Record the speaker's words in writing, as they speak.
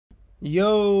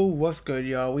Yo, what's good,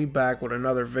 y'all? We back with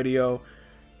another video.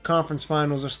 Conference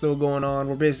finals are still going on.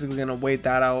 We're basically gonna wait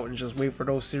that out and just wait for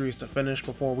those series to finish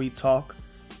before we talk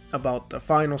about the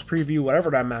finals preview, whatever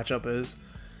that matchup is.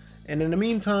 And in the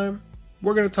meantime,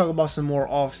 we're gonna talk about some more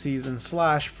off-season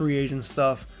 / free agent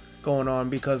stuff going on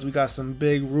because we got some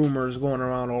big rumors going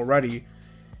around already.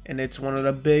 And it's one of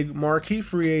the big marquee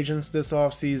free agents this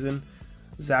off-season,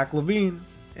 Zach LaVine.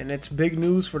 And it's big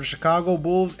news for the Chicago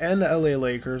Bulls and the LA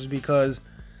Lakers because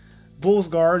Bulls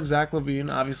guard Zach LaVine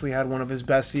obviously had one of his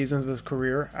best seasons of his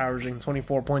career, averaging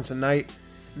 24 points a night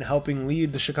and helping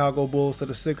lead the Chicago Bulls to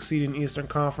the 6th seed in Eastern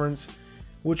Conference,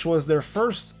 which was their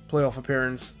first playoff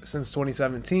appearance since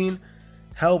 2017,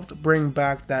 helped bring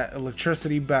back that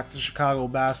electricity back to Chicago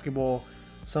basketball,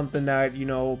 something that,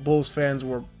 Bulls fans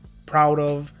were proud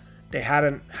of. They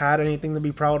hadn't had anything to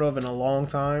be proud of in a long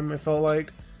time, it felt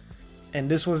like. And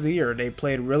this was the year. They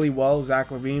played really well.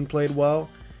 Zach LaVine played well.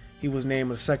 He was named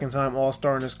a second-time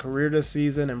All-Star in his career this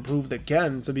season and proved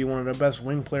again to be one of the best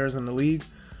wing players in the league.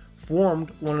 Formed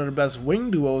one of the best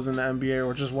wing duos in the NBA,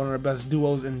 or just one of the best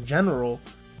duos in general,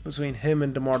 between him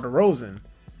and DeMar DeRozan.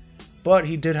 But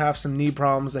he did have some knee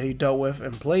problems that he dealt with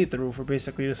and played through for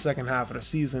basically the second half of the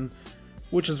season,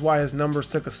 which is why his numbers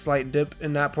took a slight dip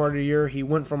in that part of the year. He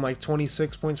went from like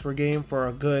 26 points per game for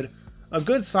a good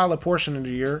solid portion of the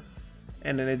year,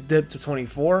 and then it dipped to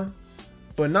 24,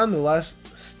 but nonetheless,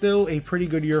 still a pretty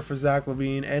good year for Zach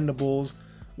LaVine and the Bulls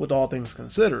with all things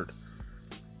considered.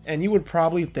 And you would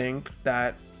probably think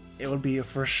that it would be a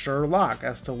for sure lock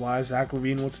as to why Zach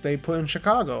LaVine would stay put in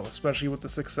Chicago, especially with the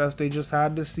success they just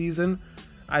had this season.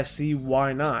 I see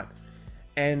why not.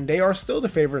 And they are still the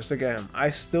favorites again.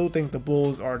 I still think the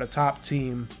Bulls are the top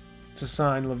team to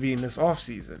sign LaVine this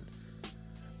offseason.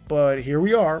 But here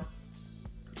we are.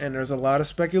 And there's a lot of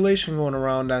speculation going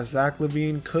around that Zach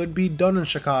LaVine could be done in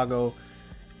Chicago,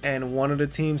 and one of the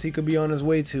teams he could be on his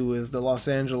way to is the Los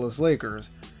Angeles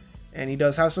Lakers. And he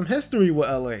does have some history with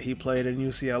LA. He played in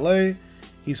UCLA.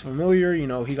 He's familiar,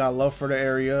 he got love for the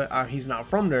area. He's not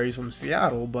from there, he's from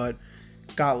Seattle, but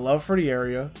got love for the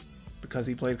area because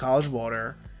he played college ball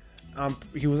there.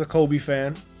 He was a Kobe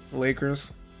fan.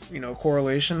 Lakers,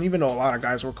 correlation, even though a lot of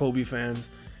guys were Kobe fans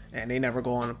and they never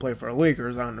go on to play for the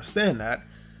Lakers, I understand that.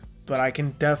 But I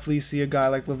can definitely see a guy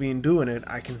like LaVine doing it.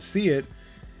 I can see it.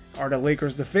 Are the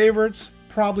Lakers the favorites?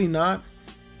 Probably not.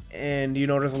 And,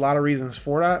 there's a lot of reasons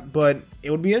for that. But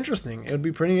it would be interesting. It would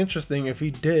be pretty interesting if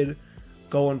he did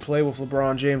go and play with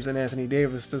LeBron James and Anthony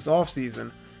Davis this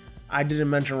offseason. I didn't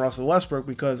mention Russell Westbrook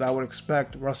because I would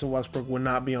expect Russell Westbrook would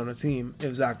not be on the team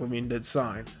if Zach LaVine did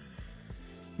sign.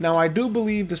 Now, I do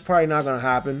believe this is probably not going to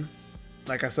happen.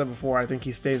 Like I said before, I think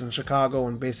he stays in Chicago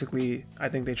and basically I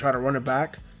think they try to run it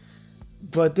back.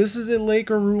 But this is a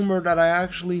Laker rumor that I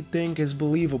actually think is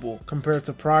believable compared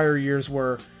to prior years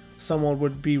where someone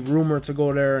would be rumored to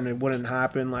go there and it wouldn't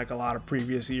happen like a lot of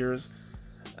previous years.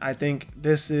 I think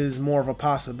this is more of a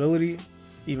possibility.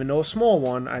 Even though a small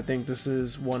one, I think this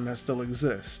is one that still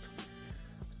exists.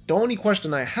 The only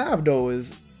question I have though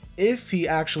is if he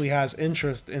actually has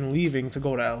interest in leaving to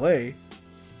go to LA,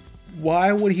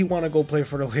 why would he want to go play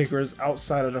for the Lakers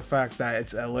outside of the fact that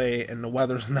it's LA and the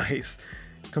weather's nice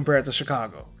compared to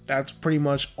Chicago? That's pretty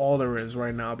much all there is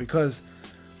right now, because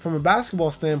from a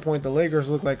basketball standpoint, the Lakers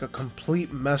look like a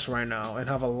complete mess right now and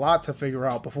have a lot to figure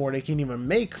out before they can even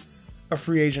make a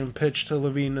free agent pitch to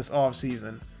LaVine this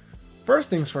offseason. First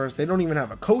things first, they don't even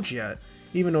have a coach yet.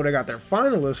 Even though they got their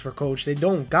finalists for coach, they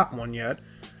don't got one yet.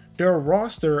 Their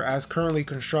roster as currently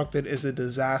constructed is a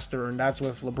disaster, and that's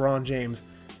with LeBron James,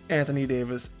 Anthony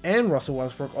Davis, and Russell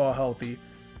Westbrook all healthy.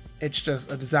 It's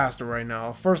just a disaster right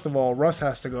now. First of all, Russ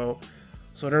has to go,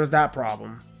 so there's that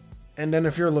problem. And then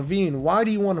if you're LaVine, why do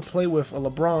you want to play with a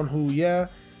LeBron who, yeah,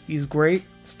 he's great,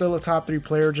 still a top 3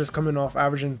 player, just coming off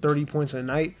averaging 30 points a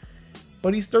night,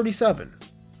 but he's 37,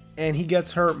 and he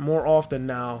gets hurt more often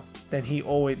now than he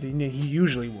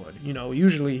usually would.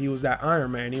 Usually he was that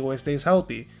Iron Man, he always stays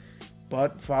healthy,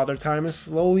 but Father Time is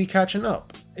slowly catching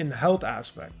up in the health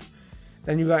aspect.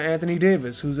 Then you got Anthony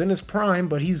Davis, who's in his prime,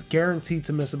 but he's guaranteed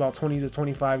to miss about 20 to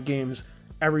 25 games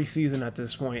every season at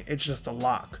this point. It's just a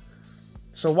lock.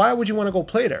 So why would you want to go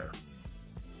play there?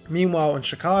 Meanwhile, in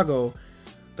Chicago,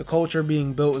 the culture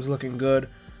being built is looking good.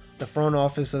 The front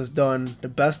office has done the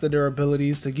best of their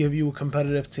abilities to give you a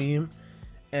competitive team.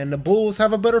 And the Bulls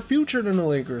have a better future than the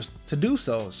Lakers to do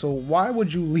so. So why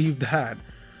would you leave that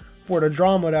for the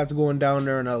drama that's going down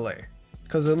there in LA?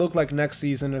 Because it looked like next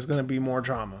season there's going to be more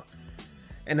drama.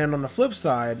 And then on the flip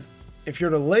side, if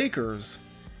you're the Lakers,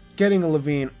 getting a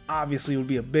LaVine obviously would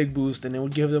be a big boost, and it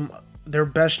would give them their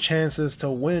best chances to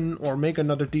win or make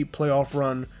another deep playoff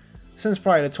run since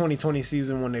probably the 2020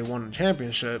 season when they won the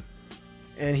championship.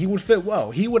 And he would fit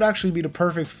well. He would actually be the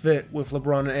perfect fit with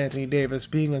LeBron and Anthony Davis,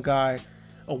 being a guy,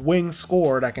 a wing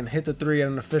scorer that can hit the three at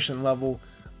an efficient level,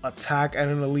 attack at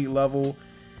an elite level,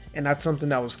 and that's something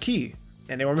that was key.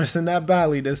 And they were missing that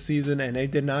badly this season, and they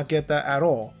did not get that at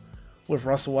all, with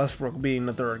Russell Westbrook being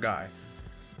the third guy.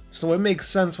 So it makes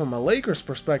sense from a Lakers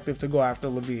perspective to go after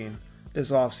LaVine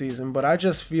this offseason, but I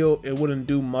just feel it wouldn't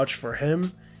do much for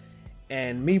him.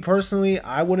 And me personally,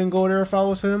 I wouldn't go there if I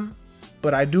was him,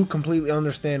 but I do completely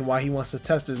understand why he wants to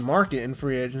test his market in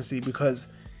free agency, because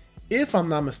if I'm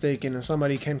not mistaken, and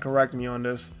somebody can correct me on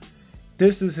this,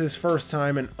 this is his first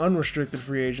time in unrestricted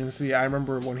free agency. I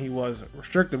remember when he was a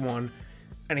restricted one,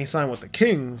 and he signed with the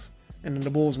Kings, and then the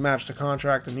Bulls matched the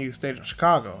contract and he stayed in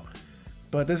Chicago.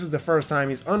 But this is the first time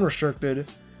he's unrestricted,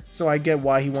 so I get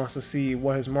why he wants to see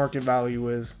what his market value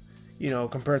is, you know,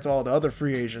 compared to all the other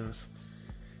free agents.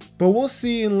 But we'll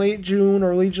see in late June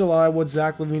or late July what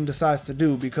Zach LaVine decides to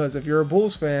do, because if you're a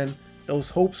Bulls fan, those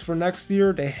hopes for next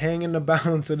year, they hang in the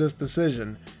balance of this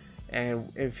decision.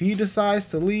 And if he decides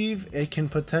to leave, it can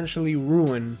potentially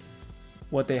ruin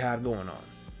what they had going on.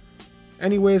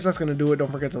 Anyways, that's going to do it.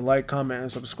 Don't forget to like, comment,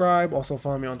 and subscribe. Also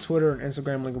follow me on Twitter and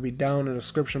Instagram. Link will be down in the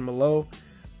description below.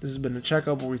 This has been the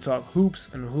Checkup, where we talk hoops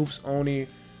and hoops only.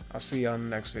 I'll see you on the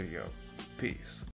next video. Peace.